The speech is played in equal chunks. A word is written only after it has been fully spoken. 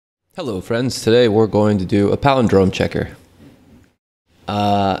Hello friends, today we're going to do a palindrome checker.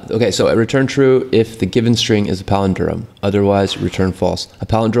 Okay, so return true if the given string is a palindrome, otherwise return false. A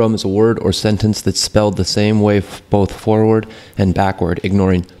palindrome is a word or sentence that's spelled the same way both forward and backward,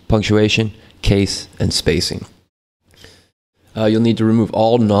 ignoring punctuation, case, and spacing. You'll need to remove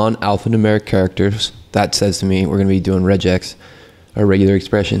all non-alphanumeric characters. That says to me we're going to be doing regex, or regular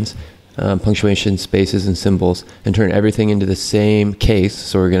expressions, punctuation, spaces, and symbols, and turn everything into the same case.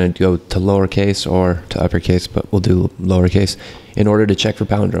 So we're going to go to lowercase or to uppercase, but we'll do lowercase in order to check for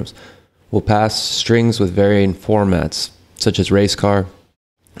palindromes. We'll pass strings with varying formats, such as race car,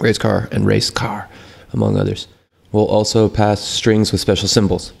 and race car, among others. We'll also pass strings with special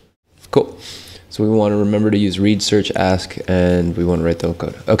symbols. Cool. So we want to remember to use read, search, ask, and we want to write the whole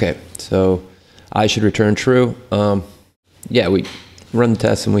code. Okay, so I should return true. Yeah, we run the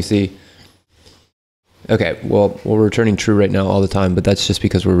test and we see, okay, well, we're returning true right now all the time, but that's just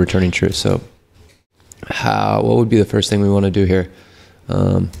because we're returning true. So what would be the first thing we want to do here?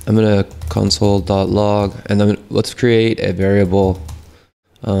 I'm going to console.log, and then let's create a variable.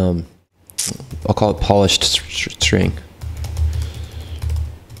 I'll call it polished string.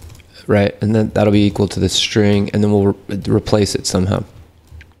 Right, and then that'll be equal to the string, and then we'll replace it somehow.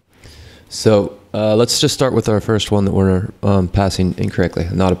 So let's just start with our first one that we're passing incorrectly,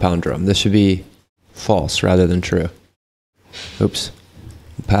 not a palindrome. This should be false rather than true. Oops,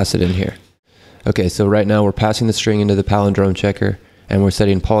 we'll pass it in here. Okay, so right now we're passing the string into the palindrome checker, and we're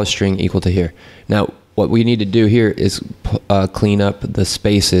setting polished string equal to here. Now, what we need to do here is clean up the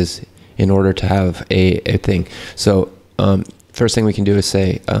spaces in order to have a thing. So first thing we can do is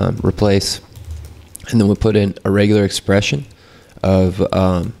say replace, and then we'll put in a regular expression of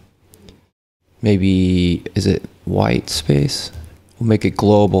maybe, is it white space? We'll make it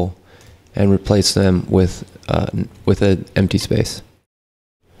global and replace them with an empty space.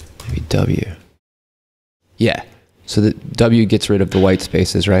 Maybe W. Yeah, so that W gets rid of the white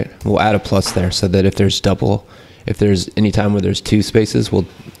spaces, right? We'll add a plus there so that if there's any time where there's two spaces, we'll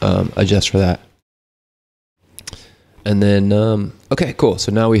adjust for that. And then, okay, cool.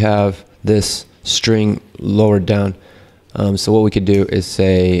 So now we have this string lowered down. So what we could do is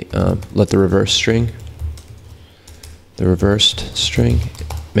say, let the reversed string,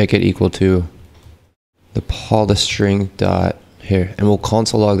 make it equal to the polished string dot here. And we'll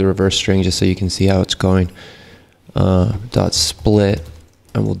console log the reverse string just so you can see how it's going. Dot split,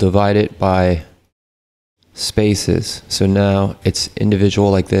 and we'll divide it by spaces. So now it's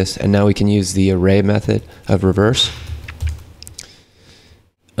individual like this, and now we can use the array method of reverse.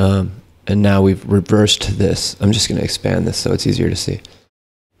 And now we've reversed this. I'm just going to expand this so it's easier to see.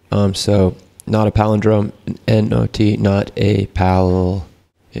 So not a palindrome, N-O-T, not a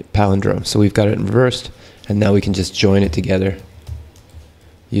palindrome. So we've got it reversed, and now we can just join it together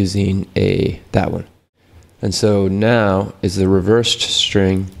using that one. And so now is the reversed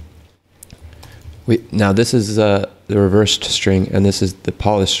string. Now this is the reversed string, and this is the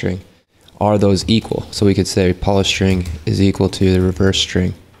polished string. Are those equal? So we could say polished string is equal to the reversed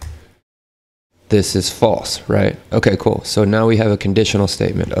string. This is false, right? Okay, cool. So now we have a conditional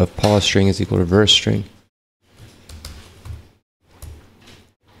statement of polished string is equal to reverse string.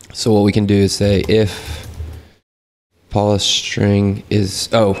 So what we can do is say if polished string is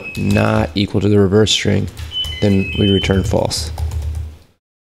not equal to the reverse string, then we return false.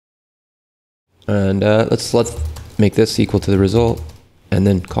 And let's make this equal to the result, and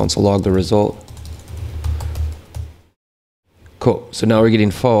then console log the result. Cool, so now we're getting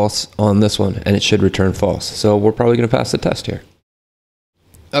false on this one, and it should return false. So we're probably going to pass the test here.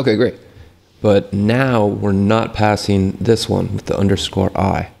 Okay, great. But now we're not passing this one with the underscore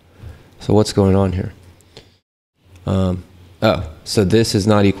I. So what's going on here? So this is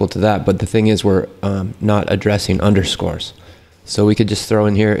not equal to that, but the thing is we're not addressing underscores. So we could just throw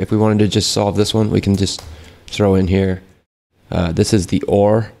in here, if we wanted to just solve this one, we can just throw in here, this is the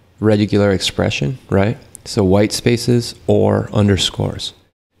OR regular expression, right? So white spaces or underscores.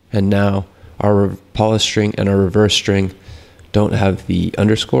 And now our polished string and our reverse string don't have the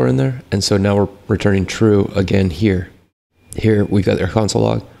underscore in there. And so now we're returning true again here. Here we've got our console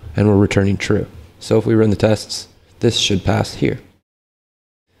log, and we're returning true. So if we run the tests, this should pass here.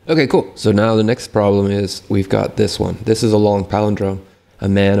 Okay, cool. So now the next problem is we've got this one. This is a long palindrome, a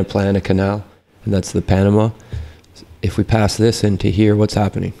man, a plan, a canal, and that's the Panama. If we pass this into here, what's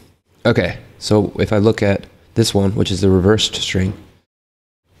happening? Okay, so if I look at this one, which is the reversed string,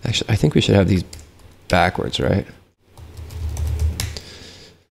 actually, I think we should have these backwards, right?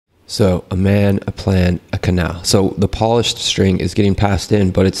 So a man, a plan, a canal. So the polished string is getting passed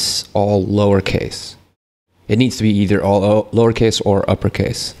in, but it's all lowercase. It needs to be either all lowercase or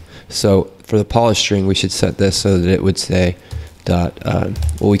uppercase. So for the polished string, we should set this so that it would say dot,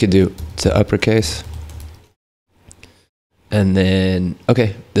 well, we could do to uppercase. And then,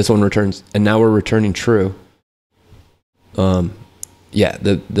 okay, this one returns, and now we're returning true. Yeah,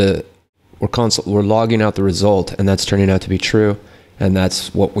 we're logging out the result, and that's turning out to be true, and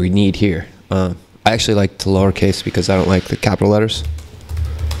that's what we need here. I actually like to lowercase because I don't like the capital letters.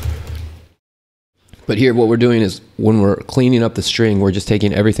 But here what we're doing is when we're cleaning up the string, we're just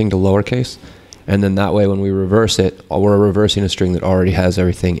taking everything to lowercase, and then that way when we reverse it, we're reversing a string that already has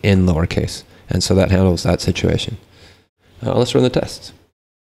everything in lowercase, and so that handles that situation. Let's run the test.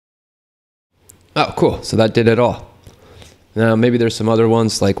 Oh, cool, so that did it all. Now maybe there's some other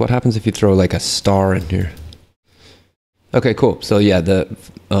ones, like what happens if you throw like a star in here? Okay, cool. So yeah, the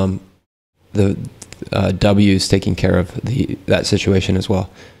W is taking care of that situation as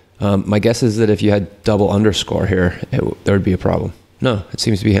well. My guess is that if you had double underscore here, there would be a problem. No, it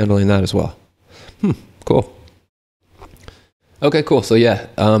seems to be handling that as well. Cool. Okay, cool. So yeah,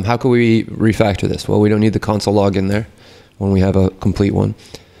 how can we refactor this? Well, we don't need the console log in there when we have a complete one.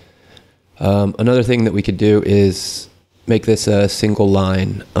 Another thing that we could do is make this a single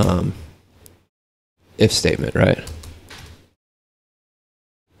line if statement, right?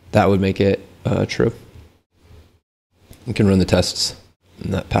 That would make it true. We can run the tests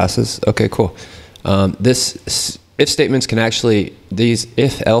and that passes. Okay, cool. This if statements can actually, these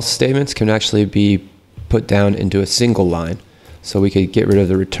if else statements can actually be put down into a single line. So we could get rid of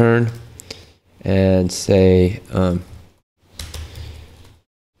the return and say,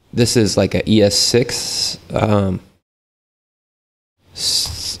 this is like a ES6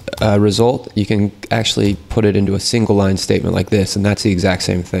 result. You can actually put it into a single line statement like this, and that's the exact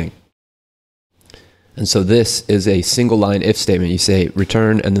same thing. And so this is a single line if statement. You say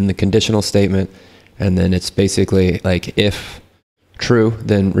return and then the conditional statement, and then it's basically like if true,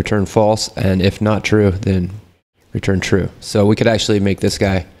 then return false, and if not true, then return true. So we could actually make this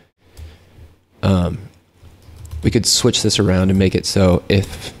guy, we could switch this around and make it so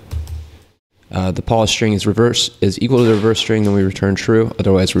if the polished string is equal to the reverse string, then we return true,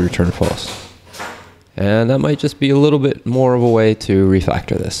 otherwise we return false. And that might just be a little bit more of a way to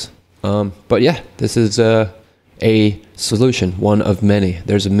refactor this. But yeah, this is a solution, one of many.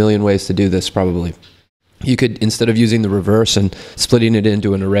 There's a million ways to do this probably. You could, instead of using the reverse and splitting it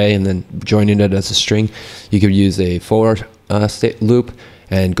into an array and then joining it as a string, you could use a for loop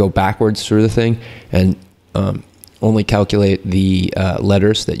and go backwards through the thing and only calculate the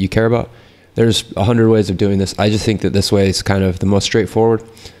letters that you care about. There's 100 ways of doing this. I just think that this way is kind of the most straightforward.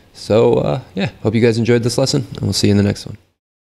 So yeah, hope you guys enjoyed this lesson, and we'll see you in the next one.